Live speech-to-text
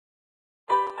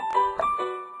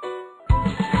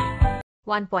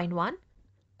1.1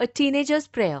 A Teenager's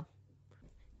Prayer.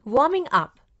 Warming up.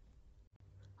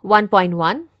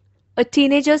 1.1 A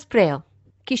Teenager's Prayer.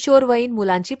 किशोरवयीन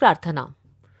मुलांची प्रार्थना.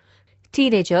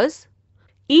 Teenagers,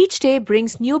 each day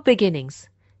brings new beginnings,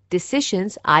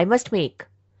 decisions I must make.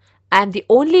 I am the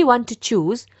only one to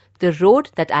choose the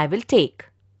road that I will take.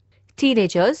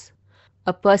 Teenagers,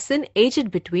 a person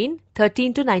aged between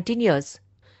 13 to 19 years.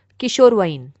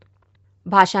 किशोरवयीन.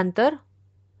 भाषांतर.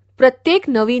 प्रत्येक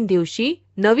नवीन दिवशी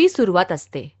नवी सुरुवात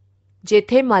असते,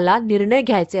 जेथे मला निर्णय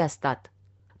घ्यायचे असतात.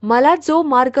 मला जो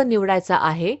मार्ग निवडायचा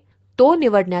आहे तो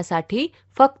निवडण्यासाठी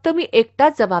फक्त मी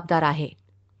एकटाच जबाबदार आहे.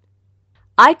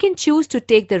 I can choose to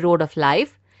take the road of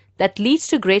life that leads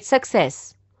to great success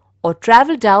or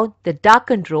travel down the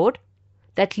darkened road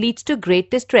that leads to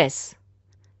great distress.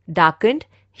 Darkened,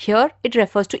 here it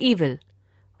refers to evil.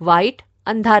 White,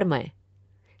 अंधारमय.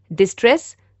 Distress,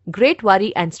 great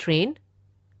worry and strain.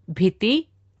 भीती,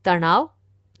 तणाव,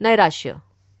 नैराश्य.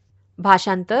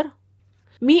 भाषांतर.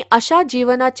 मी अशा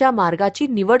जीवनाच्या मार्गाची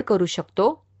निवड करू शकतो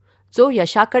जो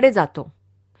यशाकडे जातो,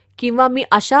 किंवा मी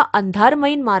अशा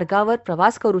अंधारमयीन मार्गावर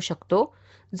प्रवास करू शकतो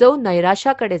जो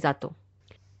नैराश्याकडे जातो.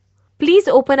 Please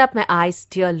open up my eyes,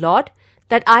 dear Lord,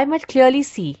 that I might clearly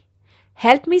see.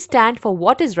 Help me stand for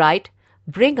what is right.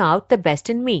 Bring out the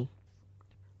best in me.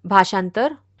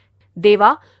 भाषांतर.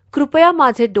 देवा, कृपया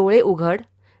माझे डोळे उघड,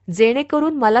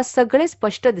 जेणेकरून मला सगळे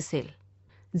स्पष्ट दिसेल.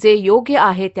 जे योग्य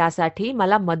आहे त्यासाठी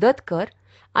मला मदत कर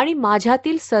आणि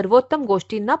माझ्यातील सर्वोत्तम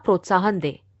गोष्टींना प्रोत्साहन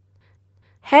दे.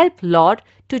 Help, Lord,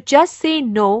 to just say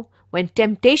no when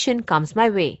temptation comes my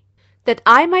way, that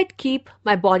I might keep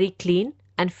my body clean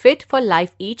and fit for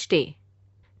life each day.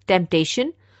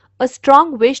 Temptation, a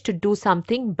strong wish to do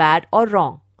something bad or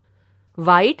wrong.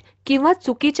 वाईट किंवा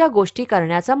चुकीच्या गोष्टी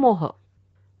करण्याचा मोह.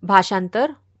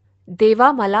 भाषांतर.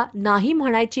 देवा, मला नाही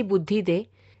म्हणायची बुद्धी दे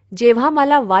जेव्हा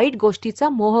मला वाईट गोष्टीचा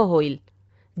मोह होईल,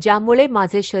 ज्यामुळे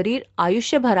माझे शरीर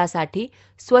आयुष्यभरासाठी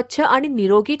स्वच्छ आणि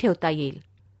निरोगी ठेवता येईल.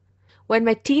 When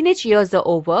my teenage years are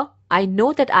over, I know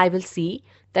that I will see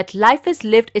that life is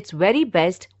lived its very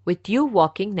best with you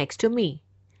walking next to me.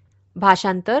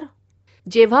 भाषांतर.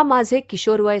 जेव्हा माझे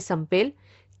किशोरवय संपेल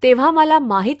तेव्हा मला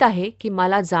माहीत आहे की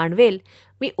मला जाणवेल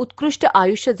मी उत्कृष्ट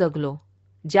आयुष्य जगलो,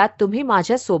 ज्यात तुम्ही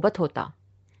माझ्या सोबत होता.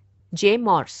 जे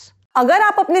मॉर्स. अगर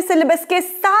आप अपने सिलेबस के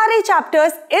सारे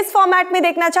चैप्टर्स इस फॉर्मेट में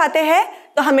देखना चाहते हैं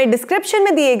तो हमें डिस्क्रिप्शन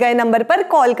में दिए गए नंबर पर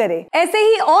कॉल करें. ऐसे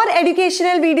ही और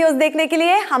एजुकेशनल वीडियोस देखने के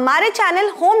लिए हमारे चैनल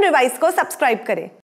होम रिवाइज को सब्सक्राइब करें.